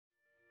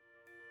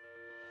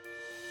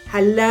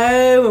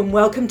Hello and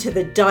welcome to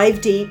the Dive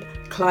Deep,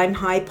 Climb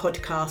High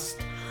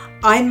podcast.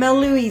 I'm Mel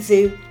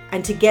Louisu,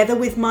 and together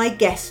with my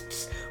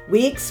guests,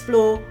 we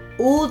explore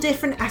all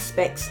different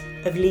aspects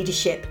of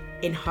leadership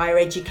in higher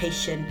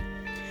education.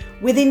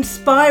 With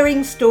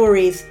inspiring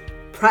stories,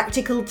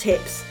 practical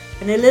tips,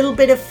 and a little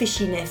bit of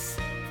fishiness,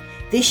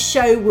 this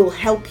show will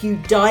help you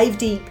dive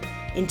deep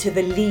into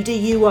the leader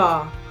you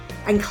are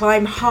and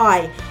climb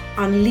high,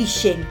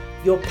 unleashing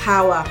your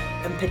power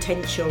and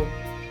potential.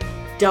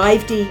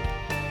 Dive deep,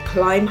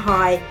 climb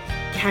high,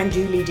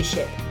 can-do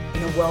leadership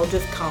in a world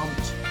of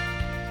can't.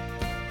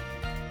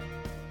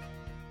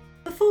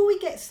 Before we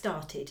get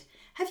started,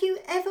 have you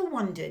ever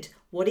wondered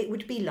what it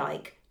would be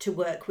like to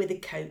work with a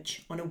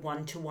coach on a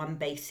one-to-one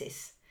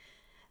basis?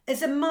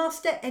 As a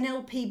master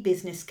NLP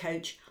business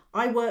coach,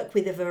 I work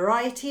with a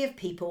variety of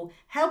people,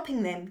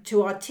 helping them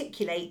to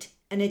articulate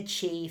and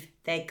achieve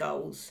their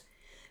goals.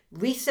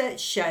 Research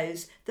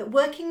shows that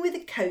working with a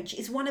coach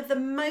is one of the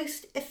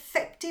most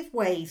effective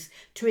ways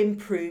to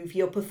improve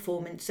your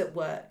performance at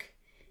work.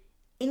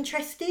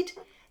 Interested?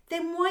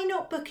 Then why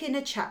not book in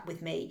a chat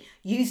with me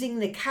using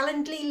the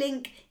Calendly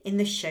link in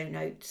the show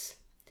notes.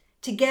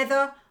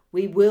 Together,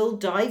 we will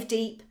dive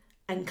deep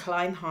and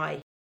climb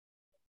high.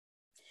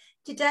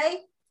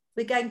 Today,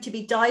 we're going to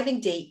be diving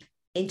deep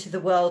into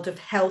the world of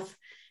health,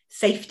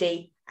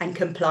 safety, and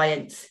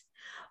compliance.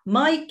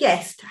 My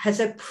guest has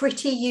a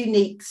pretty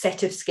unique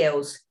set of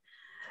skills.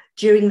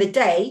 During the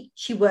day,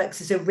 she works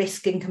as a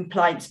risk and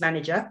compliance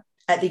manager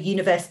at the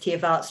University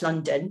of Arts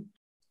London,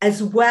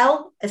 as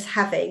well as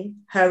having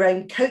her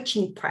own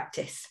coaching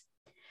practice.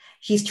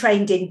 She's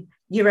trained in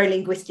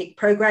neuro-linguistic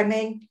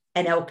programming,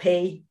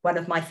 NLP, one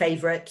of my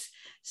favorites,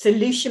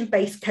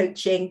 solution-based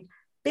coaching,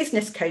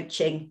 business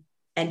coaching,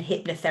 and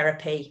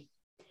hypnotherapy.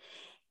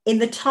 In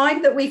the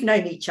time that we've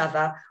known each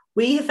other,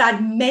 we have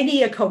had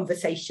many a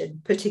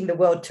conversation putting the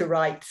world to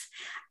rights.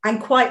 And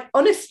quite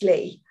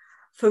honestly,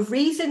 for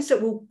reasons that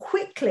will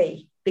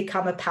quickly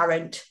become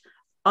apparent,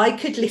 I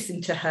could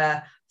listen to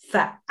her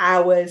for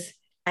hours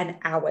and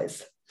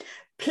hours.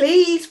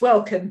 Please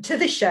welcome to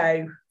the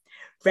show,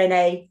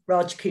 Renee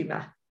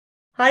Rajkumar.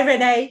 Hi,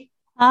 Renee.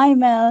 Hi,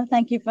 Mel.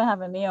 Thank you for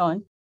having me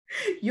on.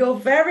 You're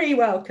very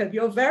welcome.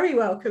 You're very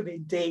welcome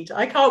indeed.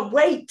 I can't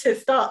wait to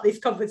start this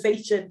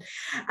conversation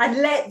and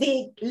let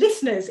the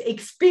listeners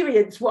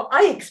experience what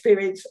I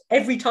experience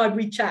every time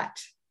we chat.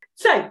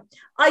 So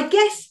I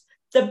guess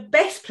the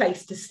best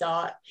place to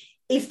start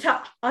is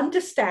to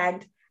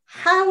understand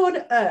how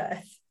on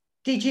earth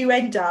did you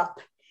end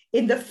up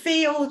in the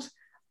field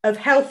of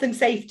health and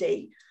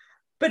safety,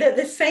 but at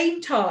the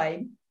same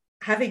time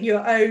having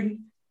your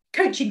own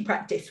coaching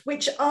practice,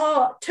 which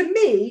are, to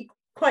me,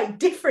 quite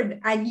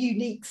different and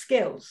unique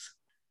skills.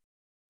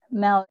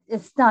 Mel,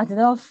 it started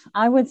off,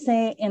 I would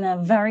say, in a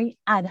very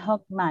ad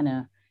hoc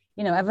manner.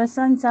 You know, ever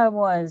since I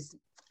was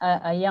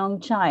a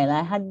young child,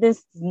 I had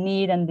this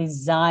need and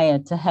desire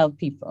to help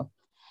people.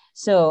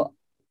 So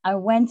I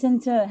went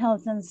into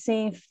health and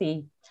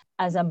safety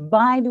as a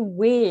by the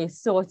way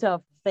sort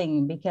of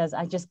thing, because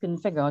I just couldn't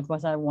figure out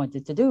what I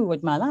wanted to do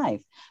with my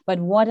life. But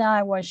what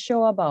I was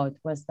sure about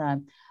was that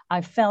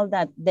I felt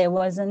that there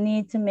was a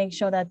need to make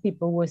sure that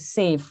people were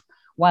safe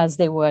whilst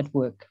they were at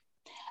work.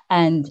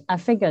 And I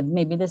figured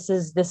maybe this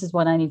is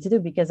what I need to do,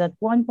 because at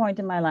one point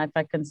in my life,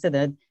 I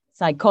considered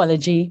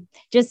psychology,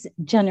 just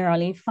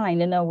generally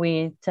finding a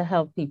way to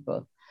help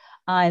people.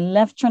 I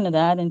left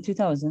Trinidad in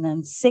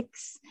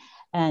 2006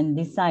 and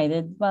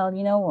decided, well,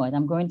 you know what,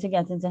 I'm going to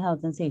get into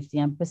health and safety,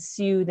 and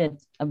pursued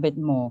it a bit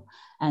more.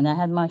 And I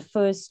had my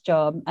first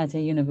job at a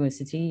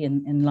university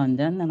in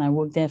London, and I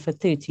worked there for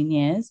 13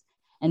 years,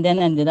 and then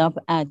ended up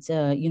at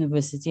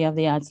University of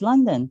the Arts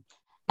London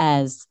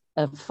as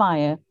a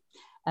fire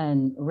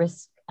and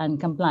risk and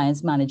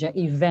compliance manager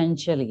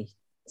eventually.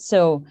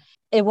 So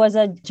it was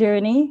a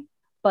journey,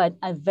 but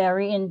a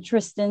very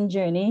interesting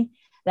journey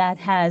that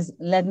has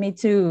led me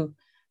to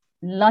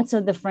lots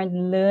of different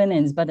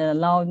learnings, but it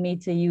allowed me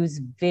to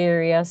use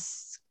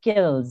various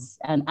skills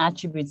and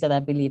attributes that I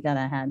believe that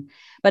I had.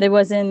 But it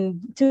was in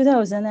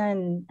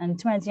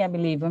 2020, I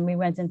believe, when we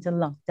went into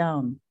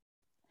lockdown,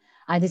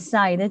 I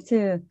decided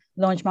to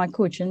launch my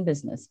coaching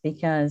business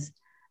because,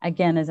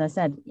 again, as I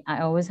said, I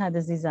always had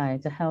this desire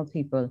to help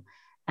people.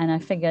 And I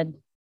figured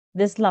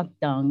this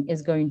lockdown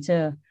is going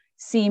to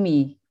see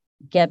me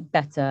get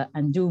better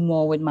and do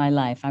more with my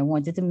life. I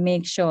wanted to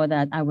make sure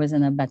that I was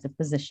in a better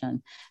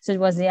position. So it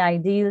was the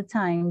ideal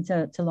time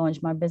to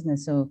launch my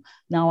business. So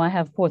now I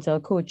have portal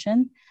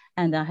coaching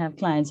and I have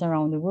clients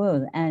around the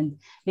world. And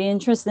the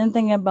interesting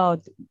thing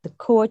about the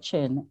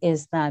coaching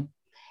is that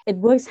it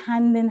works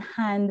hand in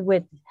hand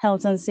with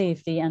health and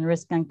safety and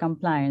risk and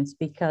compliance,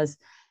 because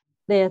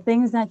there are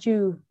things that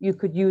you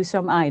could use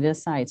from either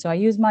side. So I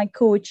use my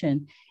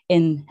coaching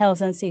in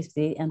health and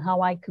safety and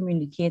how I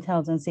communicate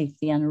health and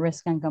safety and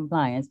risk and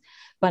compliance.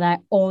 But I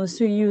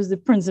also use the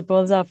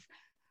principles of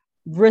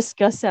risk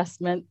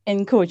assessment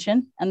in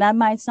coaching. And that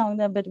might sound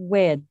a bit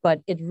weird,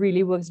 but it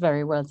really works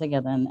very well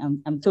together.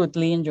 And I'm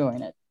totally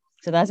enjoying it.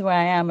 So that's where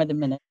I am at the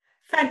minute.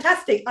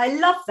 Fantastic. I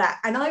love that.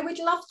 And I would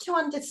love to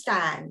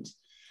understand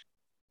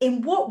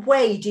In what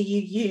way do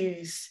you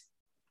use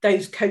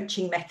those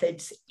coaching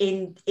methods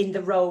in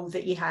the role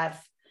that you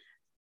have?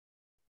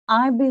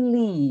 I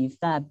believe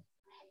that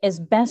it's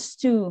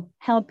best to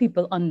help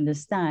people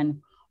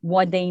understand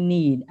what they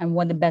need and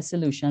what the best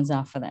solutions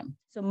are for them.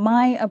 So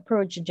my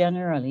approach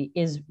generally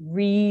is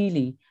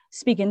really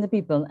speaking to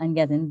people and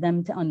getting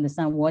them to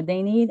understand what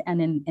they need,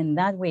 and in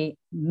that way,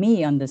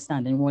 me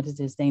understanding what it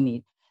is they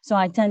need. So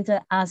I tend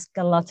to ask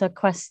a lot of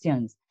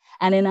questions.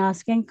 And in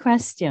asking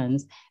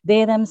questions,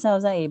 they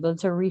themselves are able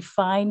to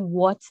refine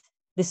what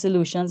the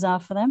solutions are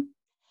for them.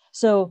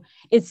 So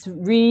it's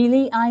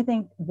really, I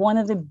think, one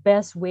of the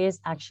best ways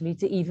actually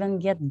to even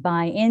get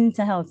buy-in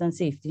to health and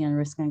safety and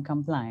risk and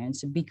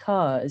compliance,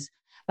 because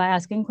by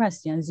asking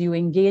questions, you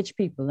engage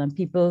people and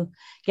people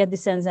get the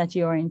sense that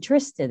you're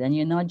interested and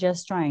you're not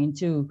just trying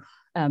to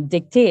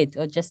dictate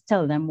or just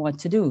tell them what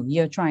to do.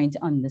 You're trying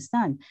to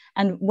understand.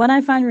 And what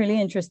I find really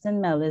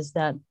interesting, Mel, is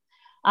that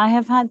I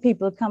have had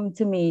people come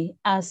to me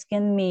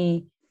asking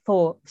me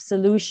for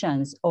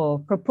solutions or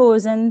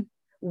proposing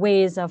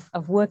ways of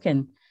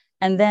working.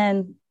 And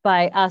then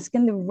by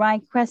asking the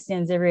right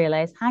questions, they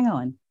realize, hang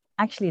on,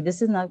 actually,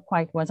 this is not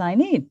quite what I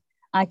need.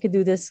 I could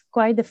do this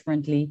quite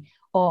differently,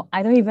 or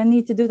I don't even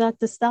need to do that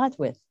to start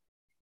with.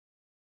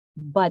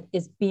 But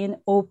it's being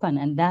open.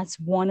 And that's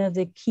one of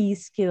the key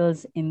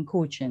skills in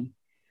coaching,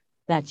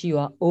 that you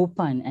are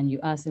open and you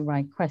ask the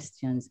right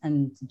questions.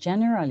 And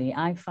generally,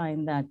 I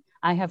find that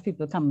I have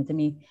people coming to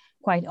me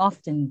quite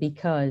often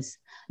because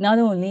not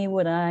only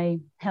would I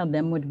help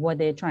them with what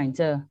they're trying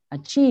to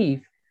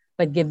achieve,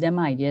 but give them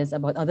ideas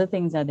about other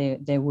things that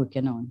they're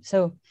working on.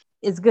 So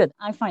it's good.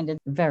 I find it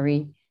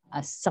very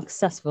a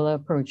successful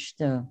approach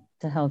to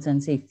health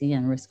and safety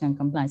and risk and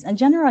compliance. And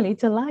generally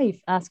to life,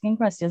 asking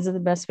questions is the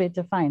best way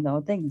to find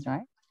out things,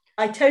 right?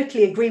 I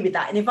totally agree with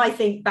that. And if I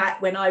think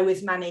back when I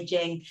was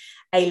managing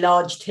a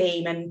large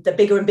team, and the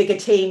bigger and bigger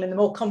team and the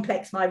more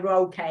complex my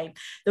role came,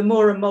 the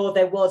more and more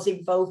there was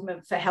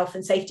involvement for health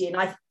and safety. And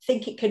I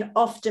think it can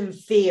often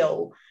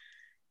feel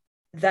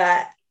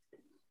that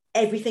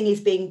everything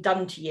is being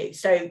done to you.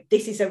 So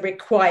this is a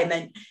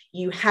requirement.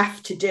 You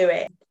have to do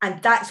it.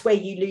 And that's where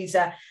you lose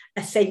a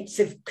sense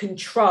of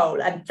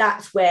control. And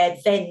that's where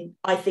then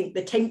I think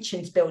the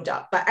tensions build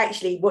up. But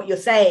actually what you're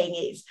saying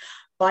is,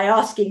 by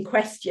asking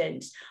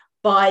questions,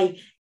 by,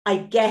 I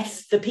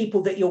guess, the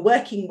people that you're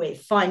working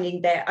with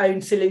finding their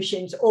own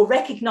solutions or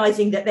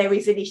recognizing that there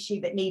is an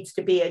issue that needs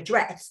to be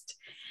addressed,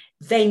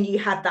 then you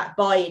have that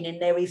buy-in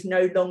and there is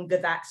no longer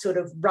that sort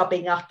of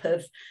rubbing up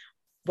of,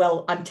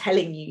 well, I'm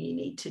telling you, you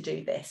need to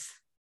do this.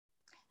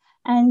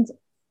 And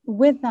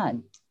with that,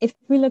 if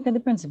we look at the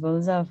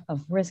principles of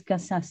risk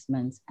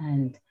assessments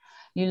and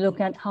you look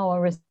at how a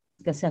risk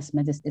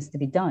assessment is to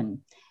be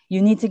done,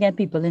 you need to get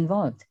people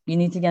involved. You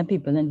need to get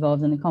people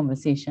involved in the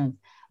conversation.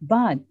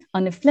 But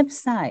on the flip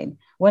side,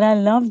 what I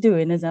love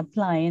doing is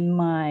applying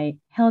my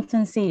health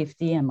and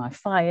safety and my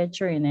fire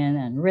training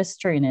and risk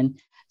training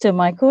to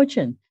my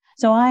coaching.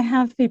 So I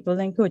have people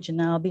in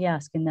coaching, and I'll be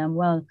asking them,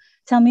 well,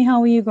 tell me,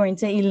 how are you going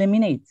to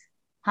eliminate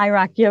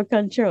hierarchy of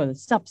control,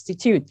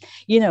 substitute,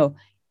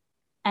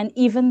 and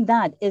even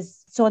that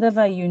is sort of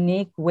a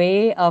unique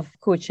way of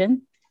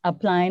coaching,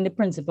 applying the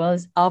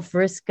principles of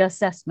risk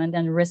assessment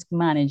and risk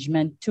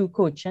management to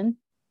coaching.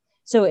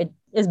 So it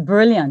is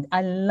brilliant.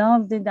 I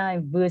love the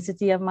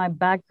diversity of my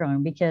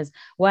background, because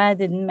what I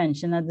didn't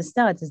mention at the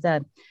start is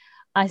that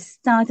I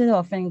started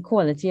off in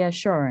quality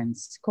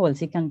assurance,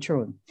 quality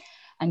control.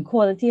 And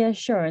quality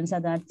assurance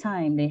at that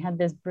time, they had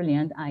this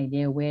brilliant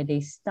idea where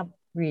they stopped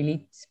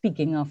really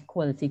speaking of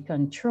quality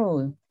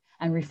control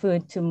and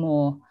referred to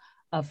more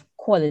of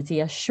quality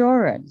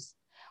assurance,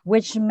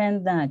 which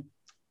meant that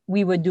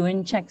we were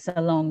doing checks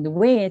along the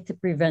way to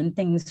prevent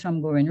things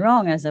from going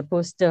wrong, as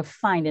opposed to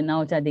finding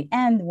out at the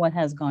end what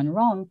has gone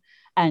wrong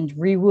and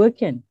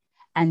reworking.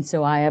 And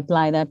so I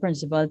apply that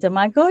principle to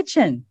my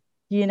coaching.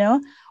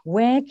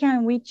 Where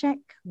can we check?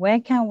 Where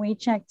can we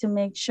check to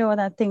make sure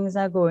that things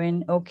are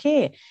going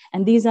okay?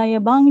 And these are your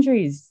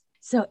boundaries.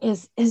 So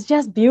it's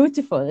just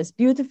beautiful. It's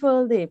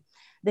beautiful, the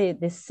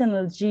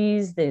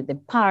synergies, the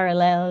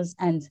parallels,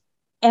 and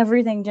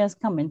everything just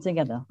coming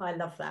together. I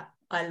love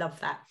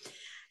that.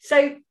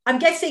 So I'm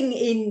guessing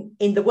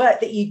in the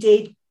work that you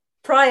did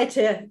prior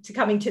to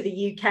coming to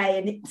the UK,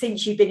 and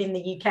since you've been in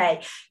the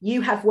UK,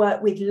 you have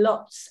worked with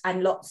lots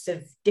and lots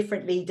of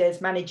different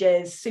leaders,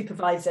 managers,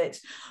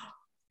 supervisors.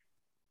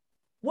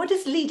 What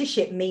does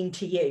leadership mean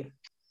to you?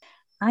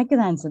 I could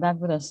answer that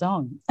with a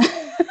song.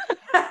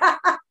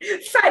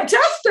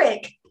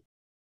 Fantastic.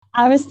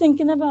 I was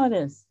thinking about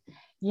this.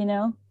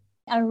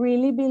 I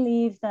really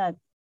believe that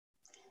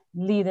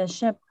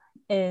leadership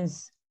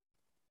is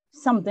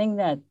something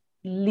that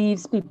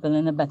leaves people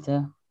in a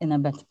better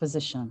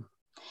position.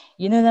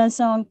 You know that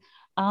song,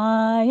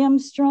 I am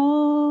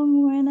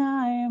strong when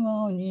I am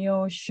on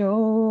your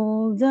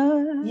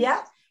shoulder.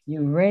 Yeah.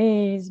 You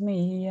raise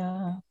me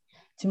up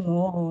to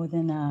more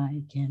than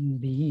I can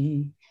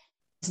be.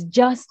 It's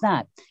just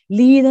that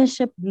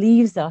leadership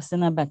leaves us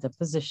in a better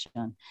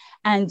position.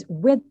 And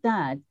with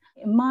that,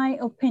 My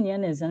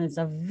opinion is, and it's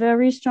a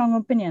very strong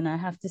opinion, I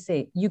have to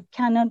say, you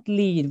cannot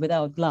lead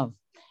without love.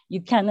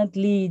 You cannot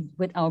lead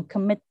without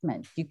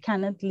commitment. You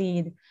cannot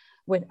lead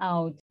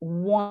without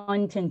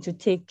wanting to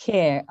take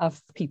care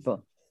of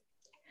people.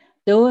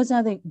 Those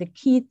are the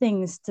key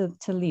things to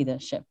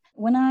leadership.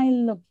 When I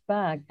look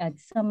back at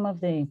some of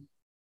the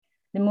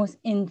most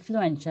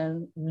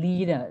influential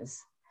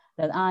leaders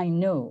that I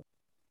know,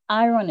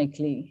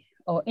 ironically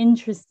or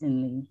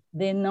interestingly,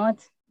 they're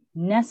not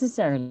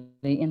necessarily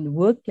in the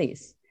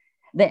workplace.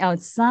 They're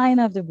outside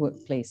of the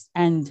workplace.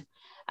 And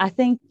I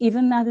think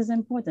even that is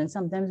important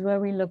sometimes where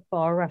we look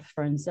for a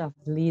reference of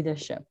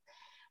leadership.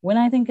 When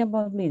I think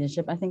about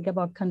leadership, I think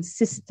about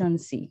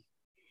consistency.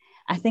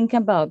 I think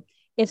about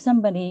if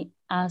somebody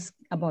asks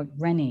about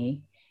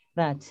Renee,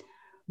 that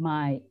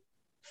my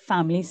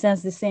family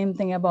says the same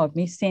thing about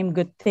me, same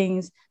good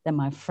things, that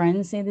my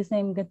friends say the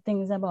same good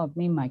things about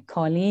me, my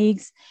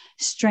colleagues,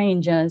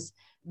 strangers,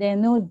 there are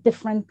no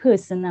different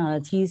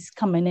personalities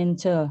coming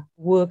into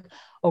work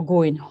or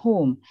going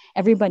home.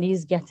 Everybody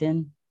is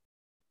getting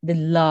the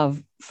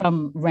love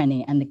from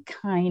Renee and the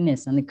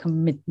kindness and the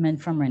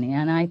commitment from Renee.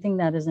 And I think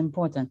that is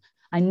important.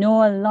 I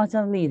know a lot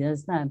of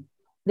leaders that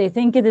they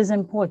think it is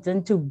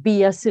important to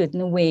be a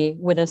certain way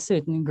with a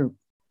certain group.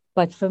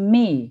 But for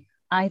me,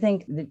 I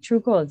think the true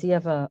quality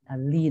of a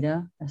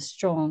leader, a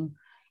strong,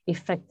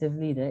 effective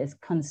leader, is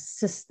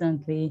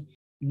consistently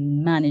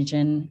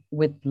managing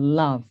with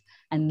love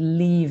and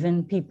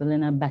leaving people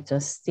in a better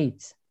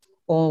state.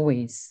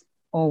 Always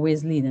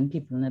leading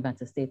people in a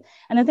better state.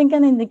 And I think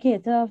an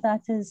indicator of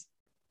that is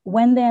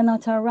when they're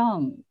not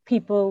around,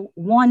 people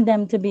want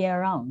them to be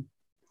around.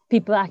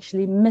 People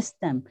actually miss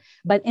them.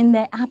 But in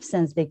their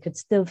absence, they could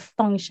still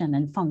function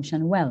and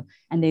function well.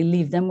 And they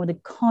leave them with the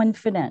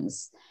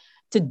confidence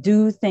to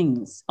do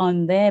things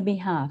on their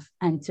behalf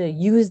and to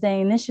use their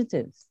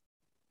initiatives.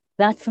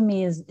 That for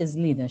me is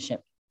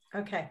leadership.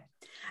 Okay.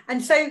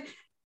 And so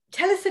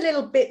tell us a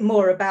little bit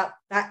more about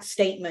that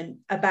statement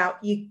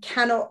about you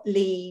cannot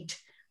lead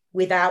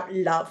without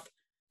love.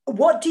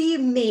 What do you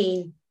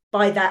mean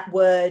by that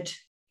word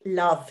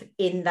love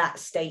in that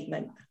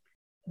statement?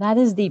 That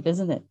is deep,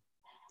 isn't it?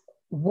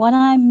 What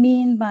I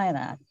mean by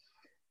that,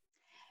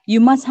 you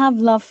must have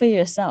love for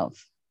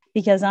yourself,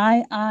 because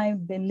I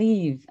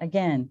believe,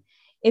 again,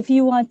 if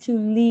you want to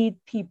lead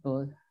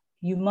people,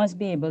 you must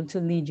be able to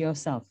lead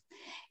yourself.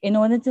 In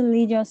order to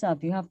lead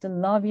yourself, you have to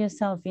love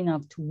yourself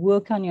enough to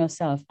work on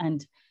yourself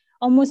and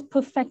almost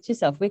perfect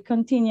yourself. We're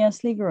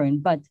continuously growing,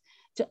 but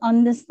to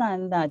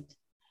understand that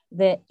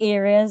the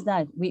areas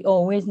that we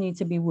always need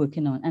to be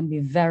working on and be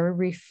very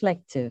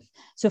reflective.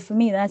 So for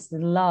me, that's the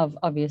love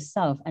of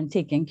yourself and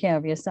taking care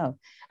of yourself.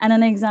 And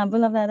an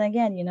example of that,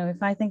 again,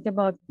 if I think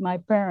about my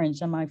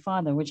parents and my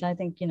father, which I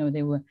think,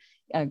 they were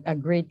a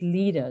great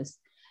leaders,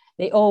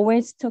 they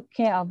always took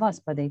care of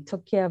us, but they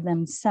took care of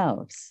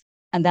themselves.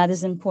 And that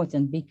is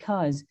important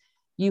because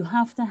you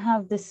have to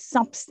have the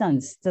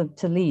substance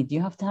to lead.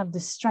 You have to have the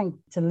strength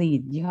to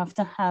lead. You have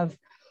to have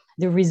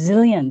the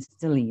resilience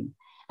to lead.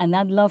 And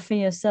that love for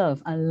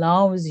yourself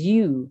allows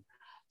you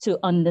to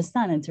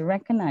understand and to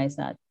recognize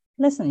that,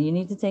 listen, you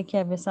need to take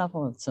care of yourself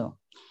also.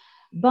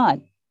 But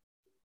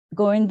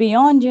going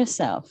beyond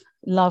yourself,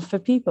 love for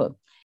people.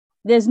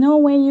 There's no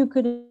way you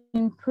could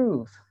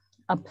improve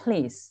a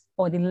place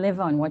or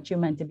deliver on what you're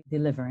meant to be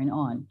delivering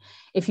on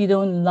if you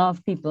don't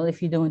love people,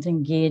 if you don't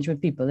engage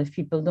with people, if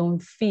people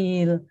don't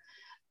feel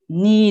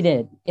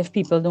needed, if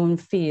people don't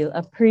feel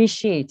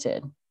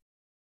appreciated.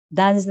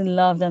 That is the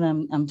love that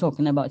I'm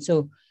talking about.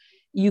 So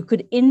you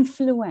could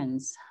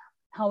influence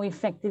how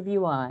effective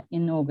you are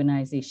in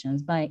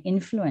organizations by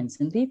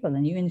influencing people,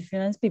 and you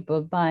influence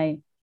people by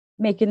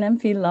making them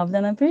feel loved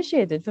and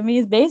appreciated. For me,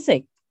 it's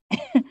basic.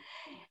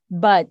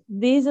 But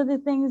these are the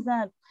things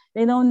that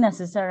they don't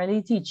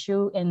necessarily teach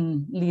you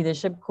in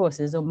leadership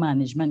courses or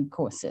management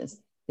courses.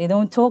 They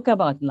don't talk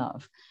about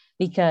love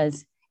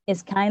because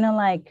it's kind of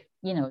like,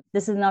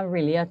 this is not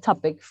really a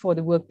topic for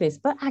the workplace,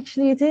 but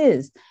actually it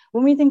is.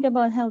 When we think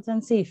about health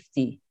and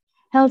safety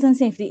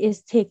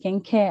is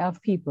taking care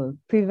of people,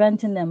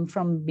 preventing them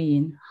from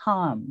being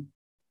harmed.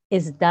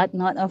 Is that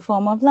not a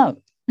form of love?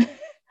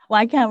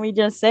 Why can't we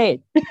just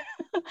say it?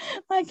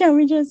 Why can't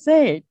we just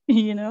say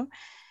it,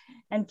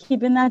 And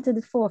keeping that to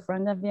the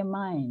forefront of your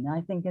mind,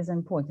 I think, is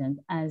important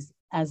as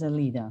a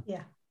leader.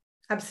 Yeah,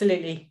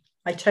 absolutely.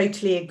 I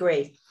totally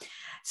agree.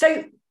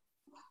 So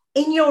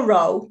in your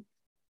role,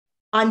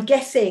 I'm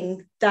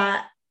guessing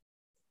that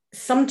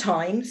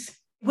sometimes it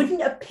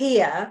wouldn't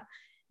appear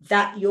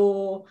that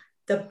you're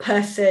the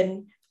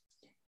person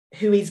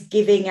who is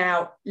giving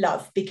out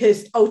love,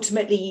 because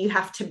ultimately you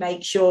have to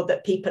make sure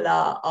that people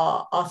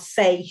are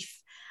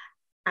safe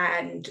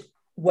and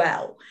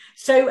well.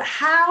 So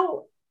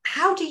how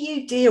do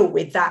you deal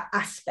with that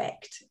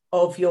aspect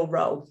of your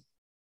role?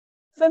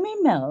 For me,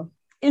 Mel,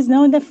 is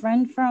no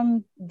different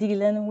from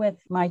dealing with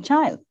my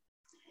child.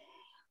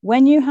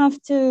 When you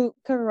have to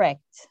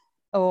correct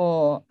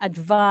or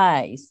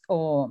advise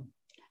or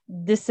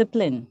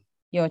discipline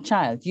your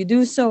child, you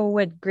do so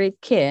with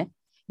great care.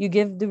 You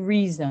give the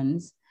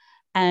reasons,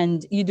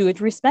 and you do it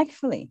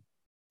respectfully.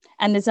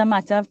 And it's a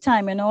matter of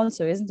timing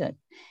also, isn't it?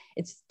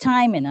 It's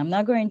timing. I'm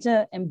not going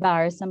to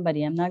embarrass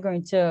somebody. I'm not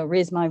going to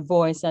raise my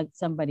voice at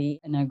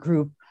somebody in a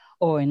group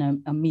or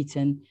in a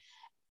meeting.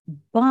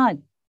 But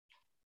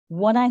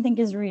what I think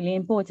is really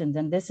important,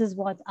 and this is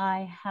what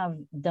I have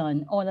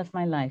done all of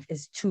my life,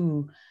 is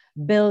to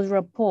build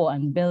rapport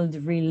and build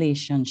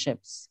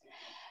relationships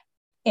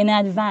in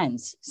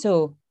advance.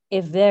 So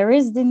if there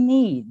is the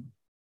need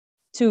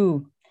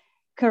to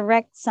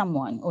correct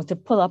someone or to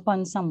pull up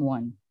on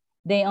someone,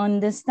 they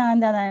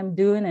understand that I'm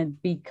doing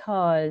it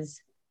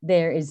because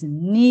there is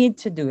need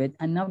to do it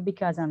and not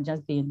because I'm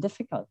just being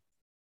difficult.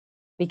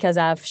 Because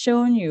I've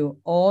shown you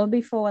all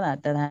before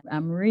that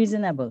I'm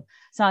reasonable.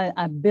 So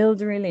I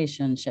build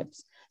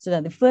relationships so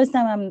that the first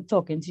time I'm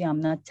talking to you,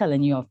 I'm not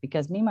telling you off,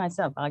 because me,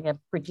 myself, I get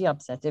pretty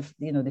upset if,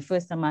 the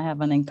first time I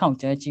have an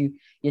encounter at you,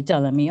 you're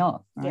telling me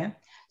off, right? Yeah.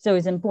 So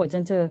it's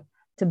important to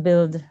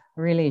build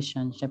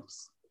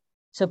relationships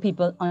so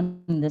people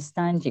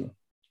understand you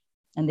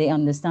and they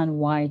understand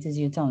why it is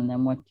you're telling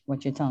them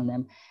what you're telling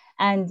them.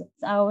 And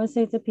I always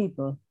say to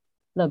people,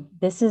 look,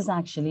 this is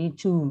actually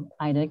to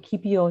either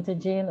keep you out of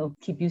jail or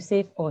keep you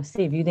safe or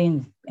save you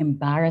the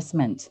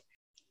embarrassment.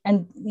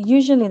 And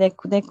usually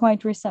they're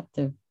quite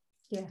receptive.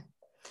 Yeah.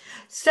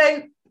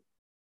 So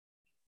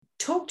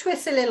talk to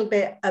us a little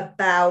bit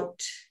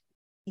about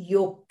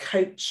your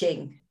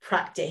coaching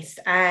practice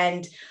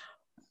and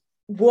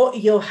what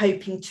you're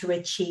hoping to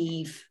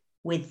achieve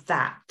with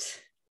that.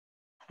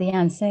 The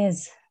answer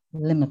is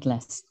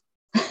limitless.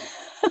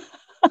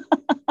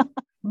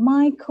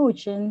 My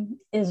coaching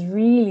is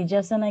really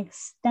just an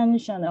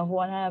extension of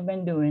what I have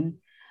been doing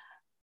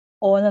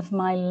all of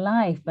my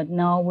life, but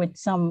now with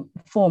some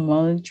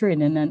formal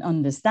training and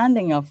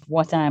understanding of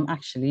what I'm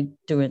actually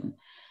doing.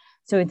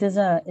 So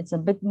it's a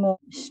bit more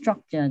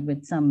structured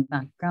with some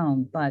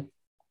background, but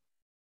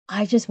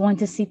I just want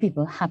to see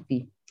people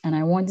happy, and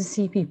I want to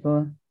see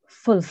people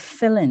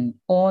fulfilling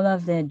all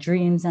of their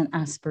dreams and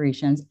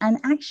aspirations and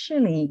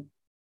actually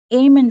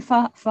aiming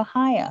for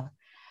higher.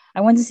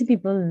 I want to see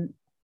people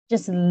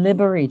just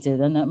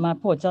liberated. And my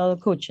portal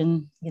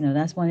coaching,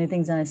 that's one of the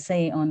things I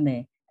say on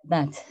there,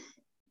 that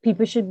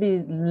people should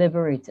be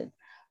liberated.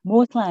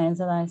 Most clients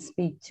that I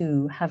speak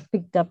to have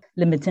picked up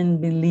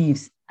limiting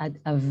beliefs at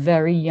a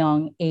very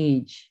young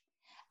age.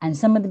 And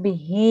some of the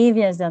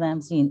behaviors that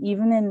I'm seeing,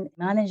 even in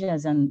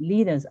managers and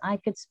leaders, I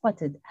could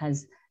spot it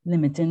as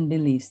limiting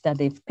beliefs that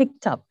they've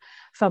picked up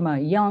from a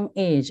young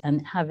age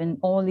and having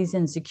all these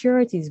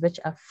insecurities, which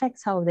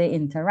affects how they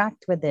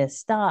interact with their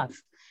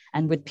staff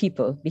and with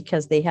people,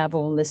 because they have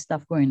all this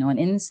stuff going on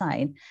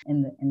inside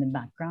in the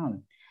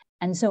background.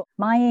 And so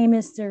my aim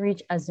is to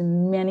reach as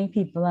many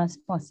people as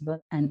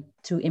possible and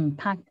to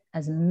impact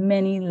as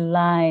many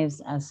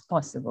lives as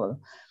possible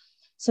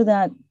so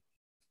that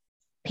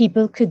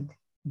people could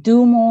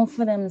do more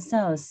for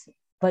themselves,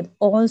 but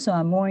also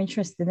are more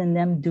interested in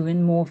them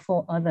doing more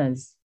for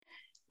others,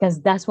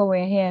 because that's what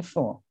we're here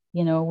for.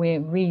 We're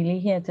really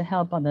here to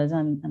help others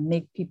and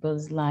make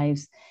people's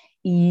lives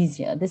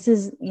easier. This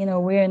is,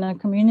 we're in a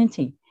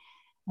community,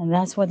 and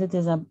that's what it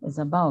is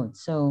about.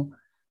 So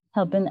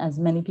helping as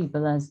many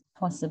people as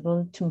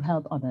possible to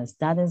help others.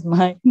 That is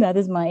my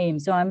aim.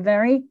 So I'm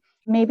very,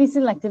 maybe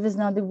selective is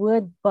not the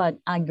word, but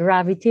I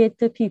gravitate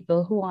to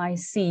people who I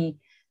see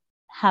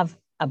have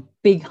a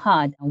big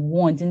heart and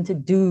wanting to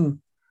do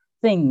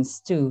things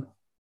to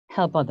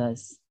help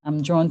others.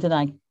 I'm drawn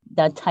to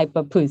that type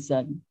of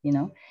person,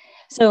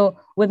 So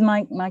with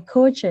my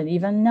coaching,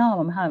 even now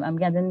I'm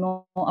getting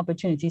more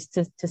opportunities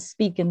to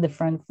speak in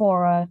different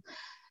fora.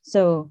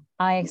 So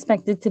I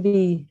expect it to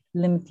be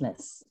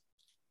limitless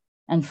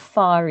and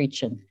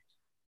far-reaching.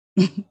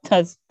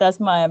 That's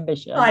my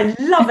ambition. I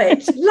love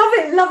it. Love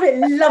it, love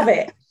it, love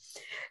it.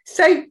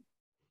 So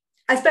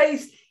I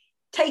suppose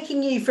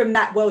taking you from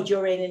that world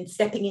you're in and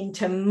stepping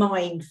into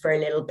mine for a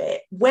little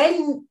bit,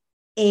 when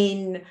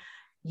in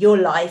your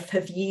life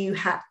have you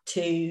had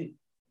to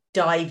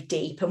dive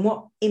deep, and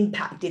what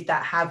impact did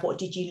that have? What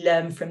did you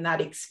learn from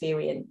that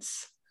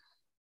experience?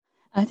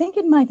 I think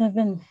it might have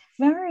been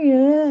very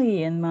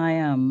early in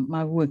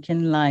my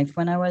working life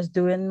when I was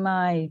doing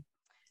my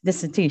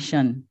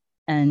dissertation,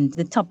 and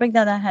the topic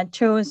that I had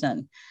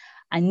chosen,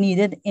 I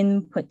needed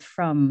input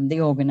from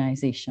the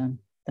organization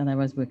that I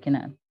was working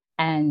at.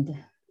 And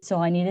so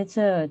I needed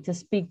to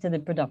speak to the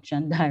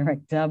production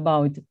director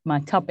about my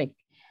topic.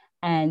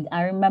 And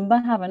I remember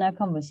having a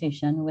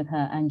conversation with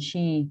her, and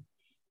she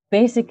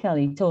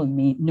basically told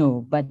me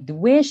no. But the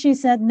way she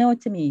said no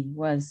to me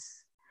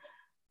was,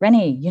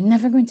 Renee, you're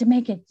never going to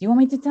make it. You want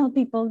me to tell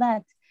people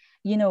that,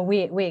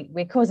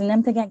 we're causing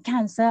them to get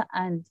cancer?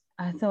 And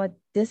I thought,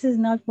 this is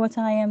not what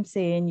I am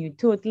saying. You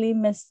totally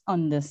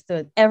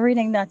misunderstood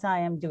everything that I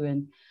am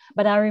doing.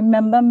 But I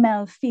remember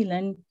Mel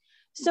feeling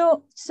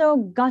so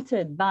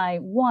gutted by,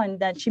 one,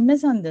 that she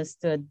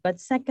misunderstood, but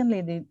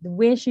secondly, the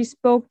way she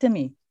spoke to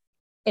me.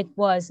 It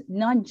was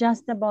not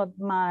just about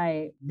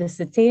my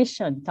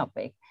dissertation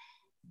topic.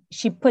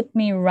 She put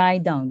me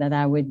right down that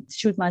I would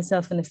shoot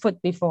myself in the foot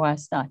before I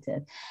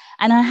started.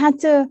 And I had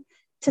to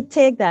to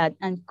take that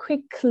and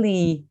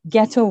quickly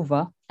get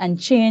over and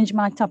change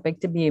my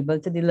topic to be able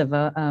to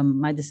deliver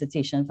my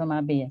dissertation for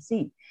my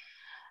BSc.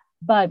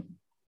 But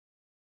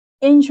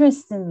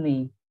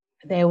interestingly,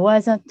 there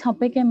was a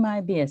topic in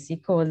my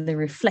BSc called the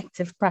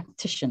reflective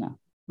practitioner,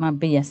 my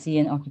BSc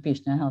in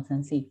occupational health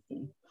and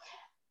safety.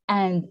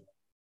 And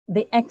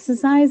the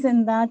exercise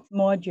in that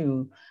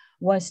module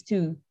was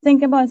to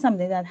think about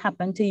something that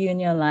happened to you in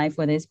your life,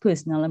 whether it's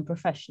personal and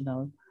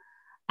professional,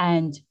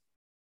 and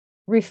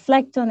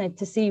reflect on it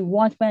to see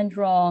what went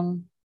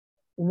wrong,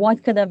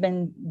 what could have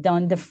been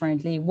done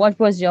differently, what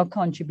was your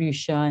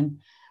contribution,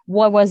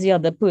 what was the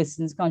other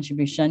person's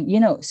contribution,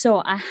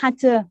 So I had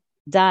to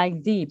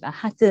dive deep. I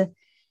had to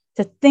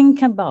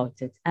think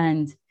about it.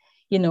 And,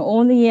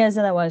 all the years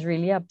that I was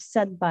really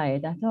upset by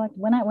it, I thought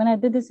when I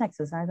did this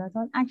exercise, I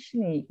thought,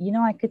 actually,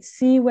 I could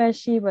see where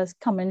she was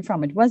coming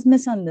from. It was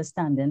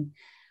misunderstanding,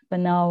 but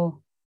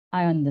now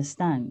I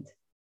understand.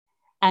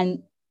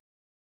 And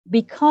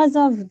because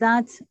of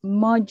that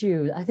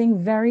module, I think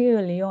very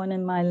early on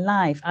in my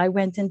life, I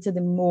went into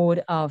the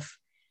mode of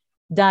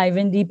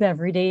diving deep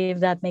every day,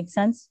 if that makes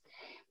sense.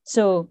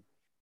 So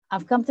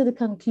I've come to the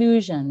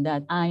conclusion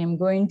that I am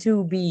going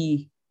to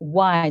be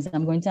wise.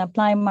 I'm going to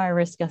apply my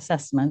risk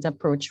assessment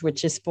approach,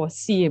 which is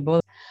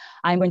foreseeable.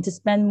 I'm going to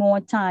spend more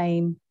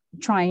time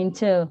trying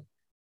to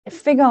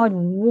figure out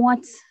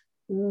what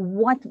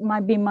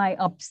might be my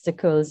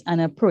obstacles and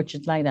approach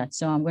it like that.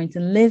 So I'm going to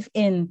live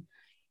in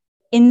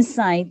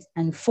insight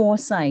and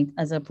foresight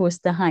as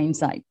opposed to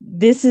hindsight.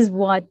 This is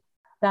what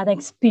that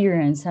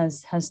experience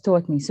has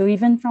taught me. So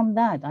even from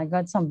that, I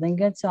got something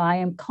good. So I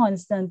am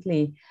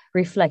constantly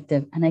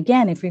reflective. And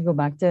again, if we go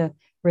back to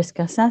risk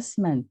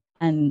assessment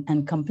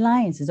and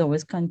compliance, is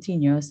always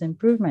continuous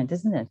improvement,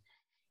 isn't it?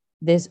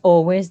 There's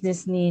always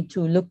this need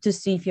to look to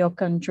see if your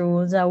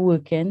controls are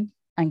working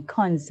and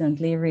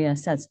constantly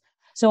reassess.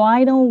 So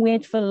I don't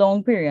wait for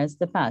long periods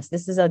to pass.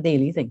 This is a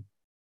daily thing.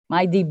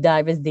 My deep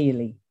dive is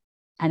daily.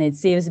 And it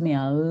saves me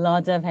a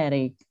lot of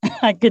headache.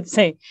 I could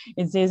say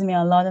it saves me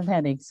a lot of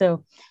headache.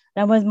 So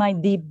that was my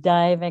deep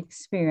dive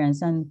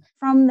experience. And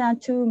from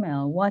that too,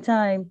 Mel, what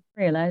I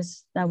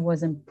realized that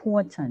was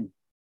important,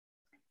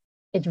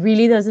 it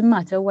really doesn't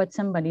matter what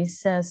somebody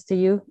says to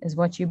you, is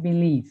what you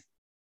believe.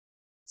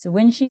 So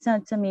when she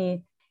said to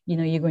me,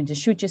 you're going to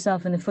shoot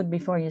yourself in the foot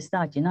before you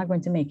start, you're not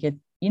going to make it.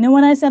 You know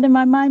what I said in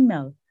my mind,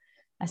 Mel?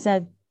 I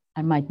said,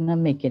 I might not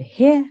make it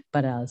here,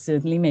 but I'll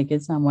certainly make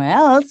it somewhere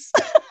else.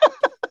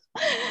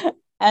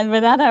 And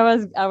with that, I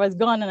was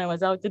gone and I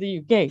was out to the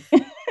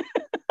UK.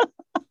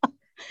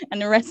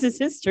 And the rest is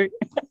history.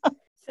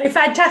 So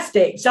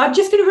fantastic. So I'm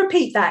just going to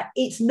repeat that.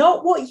 It's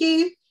not what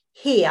you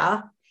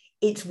hear,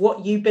 it's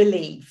what you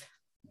believe.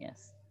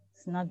 Yes.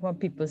 It's not what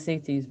people say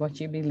to you, it's what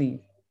you believe.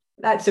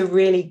 That's a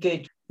really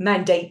good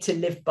mandate to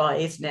live by,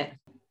 isn't it?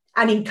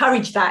 And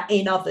encourage that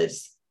in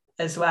others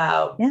as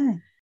well. Yeah.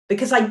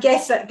 Because I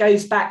guess that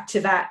goes back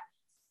to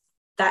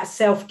that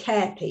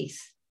self-care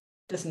piece,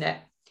 doesn't it?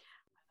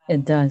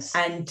 It does.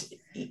 And,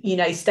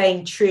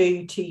 staying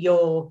true to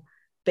your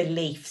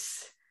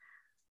beliefs.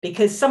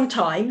 Because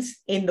sometimes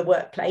in the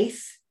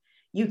workplace,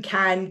 you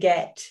can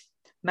get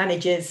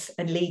managers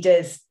and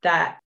leaders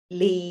that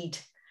lead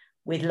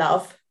with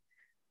love,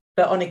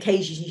 but on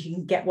occasion you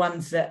can get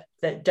ones that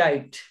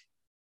don't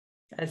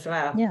as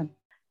well. Yeah.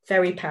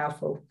 Very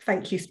powerful.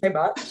 Thank you so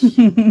much.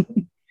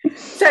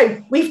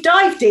 So we've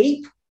dived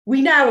deep.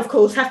 We now, of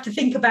course, have to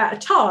think about a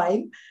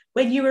time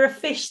when you were a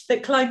fish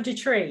that climbed a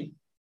tree.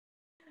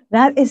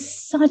 That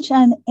is such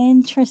an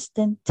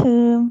interesting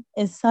term.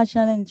 It's such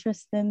an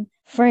interesting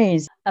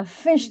phrase. A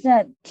fish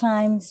that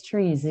climbs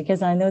trees,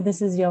 because I know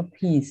this is your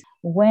piece.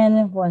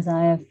 When was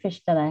I a fish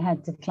that I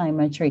had to climb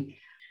a tree?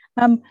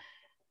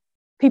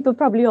 People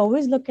probably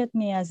always look at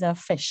me as a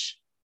fish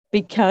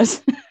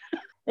because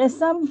there's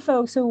some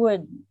folks who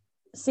would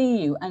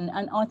see you and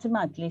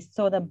automatically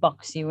sort of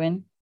box you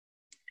in.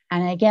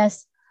 And I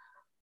guess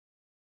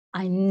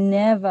I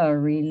never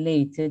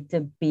related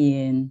to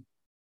being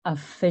a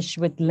fish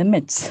with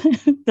limits.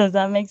 Does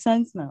that make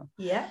sense now?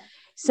 Yeah.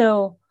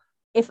 So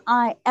if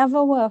I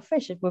ever were a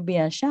fish, it would be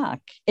a shark.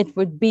 It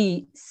would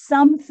be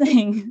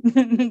something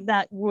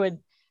that would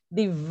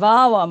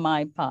devour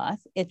my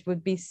path. It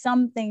would be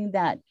something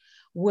that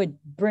would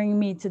bring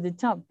me to the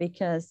top,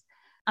 because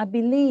I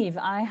believe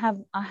I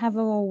have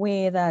a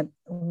way that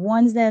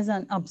once there's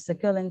an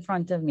obstacle in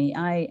front of me,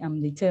 I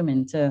am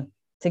determined to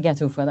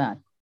get over that.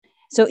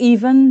 So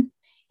even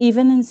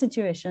in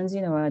situations,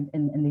 in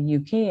the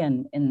UK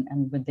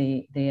and with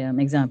the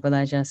example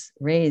I just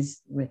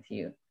raised with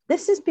you,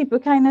 this is people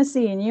kind of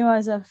seeing you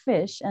as a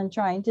fish and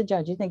trying to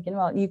judge you, thinking,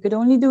 well, you could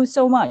only do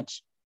so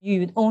much.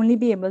 You'd only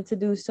be able to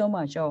do so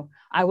much, or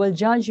I will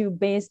judge you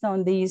based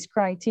on these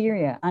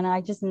criteria. And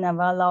I just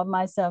never allowed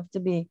myself to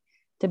be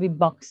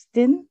boxed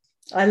in.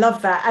 I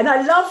love that. And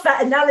I love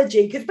that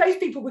analogy, because most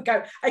people would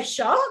go, a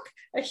shark?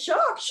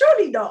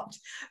 Surely not.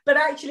 But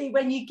actually,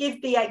 when you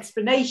give the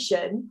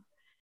explanation,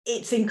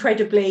 it's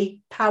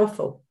incredibly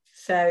powerful.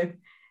 So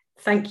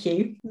Thank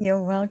you.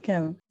 You're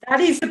welcome. That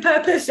is the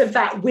purpose of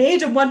that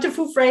weird and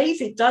wonderful phrase.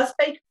 It does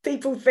make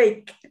people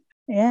think.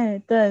 Yeah,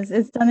 it does.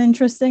 It's an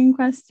interesting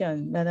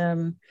question, but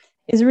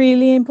it's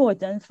really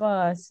important for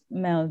us,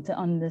 Mel, to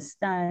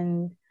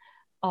understand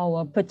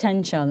our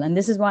potential. And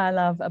this is what I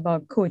love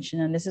about coaching.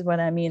 And this is what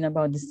I mean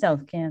about the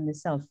self-care and the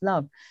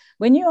self-love.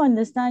 When you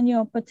understand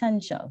your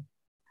potential,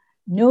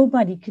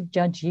 nobody could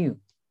judge you.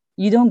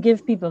 You don't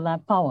give people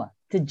that power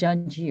to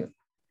judge you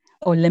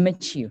or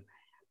limit you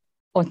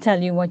or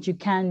tell you what you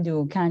can do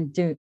or can't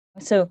do.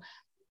 So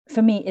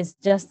for me, it's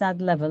just that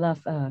level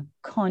of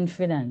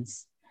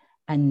confidence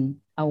and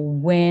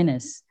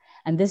awareness.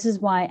 And this is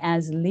why,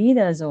 as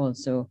leaders,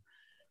 also,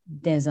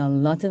 there's a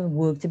lot of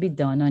work to be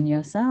done on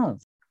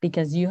yourself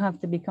because you have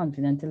to be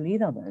confident to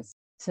lead others.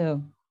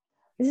 So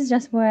this is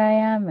just where I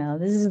am, Mel.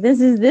 This is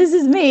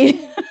me.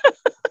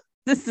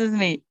 This is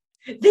me.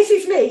 This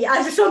is me.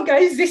 As the song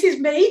goes, this is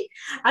me.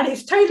 And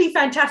it's totally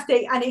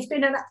fantastic. And it's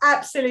been an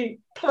absolute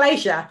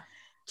pleasure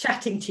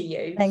chatting to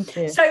you. Thank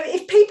you. So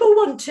if people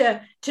want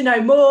to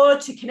know more,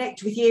 to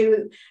connect with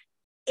you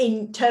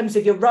in terms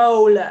of your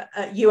role at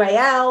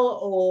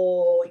UAL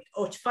or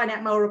to find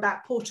out more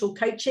about Portal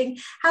Coaching,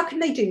 how can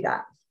they do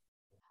that?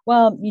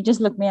 Well, you just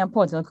look me up,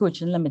 Portal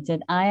Coaching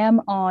Limited. I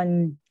am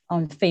on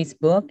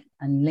Facebook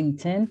and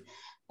LinkedIn.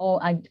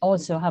 Or I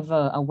also have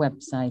a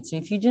website. So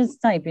if you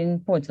just type in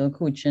Portal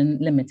Coaching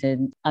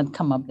Limited, I'll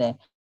come up there.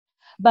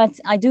 But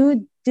I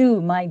do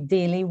my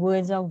daily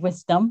words of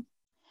wisdom.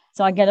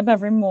 So I get up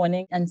every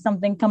morning and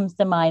something comes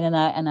to mind and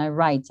I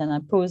write and I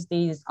post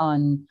these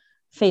on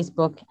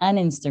Facebook and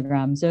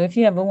Instagram. So if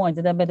you ever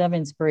wanted a bit of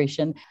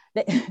inspiration,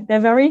 they're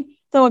very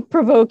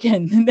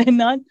thought-provoking.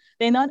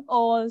 They're not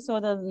all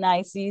sort of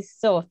nicey,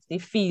 softy,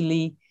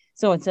 feely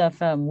sorts of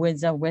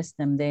words of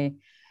wisdom.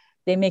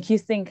 They make you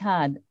think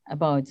hard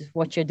about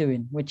what you're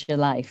doing with your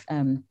life.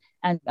 And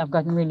I've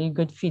gotten really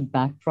good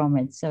feedback from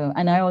it. So,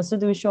 and I also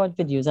do short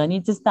videos. I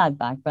need to start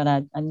back, but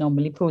I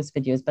normally post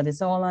videos, but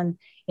it's all on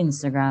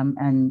Instagram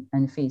and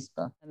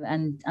Facebook.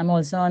 And I'm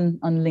also on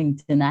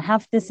LinkedIn. I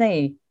have to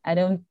say, I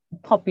don't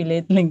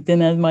populate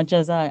LinkedIn as much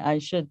as I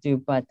should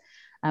do, but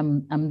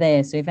I'm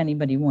there. So if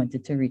anybody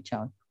wanted to reach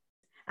out.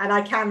 And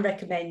I can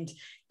recommend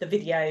the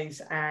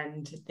videos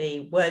and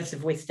the words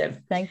of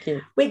wisdom. Thank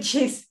you. Which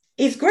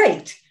is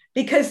great.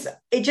 Because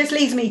it just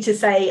leads me to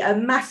say a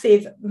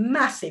massive,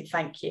 massive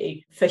thank you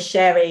for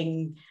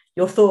sharing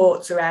your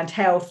thoughts around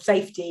health,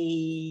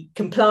 safety,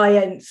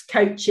 compliance,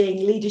 coaching,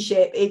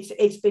 leadership.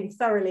 It's been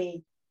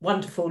thoroughly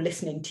wonderful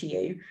listening to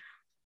you.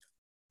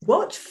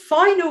 What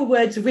final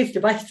words of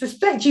wisdom? I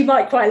suspect you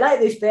might quite like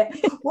this bit.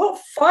 What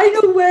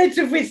final words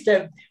of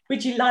wisdom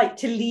would you like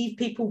to leave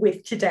people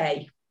with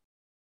today?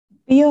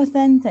 Be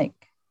authentic.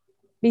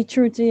 Be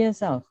true to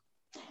yourself.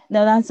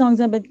 Now, that sounds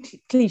a bit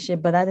cliche,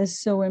 but that is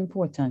so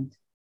important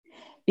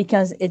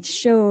because it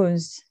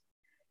shows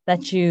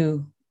that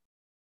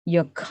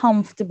you're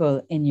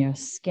comfortable in your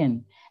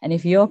skin. And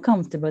if you're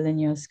comfortable in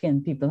your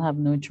skin, people have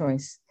no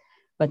choice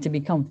but to be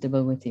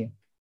comfortable with you.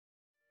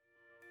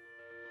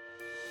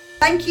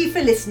 Thank you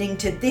for listening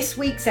to this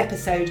week's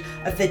episode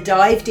of the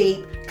Dive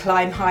Deep,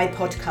 Climb High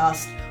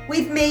podcast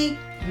with me,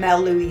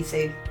 Mel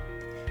Louisu.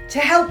 To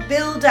help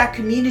build our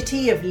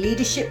community of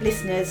leadership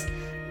listeners,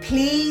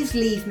 please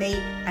leave me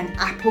an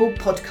Apple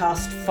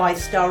Podcast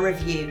 5-star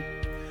review.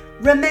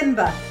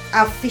 Remember,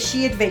 our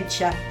fishy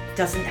adventure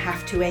doesn't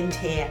have to end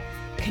here.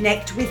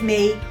 Connect with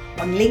me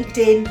on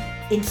LinkedIn,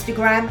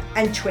 Instagram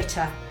and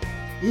Twitter.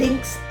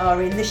 Links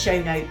are in the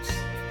show notes.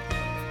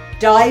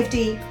 Dive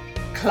deep,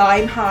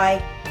 climb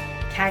high,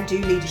 can do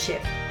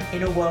leadership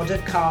in a world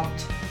of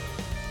can't.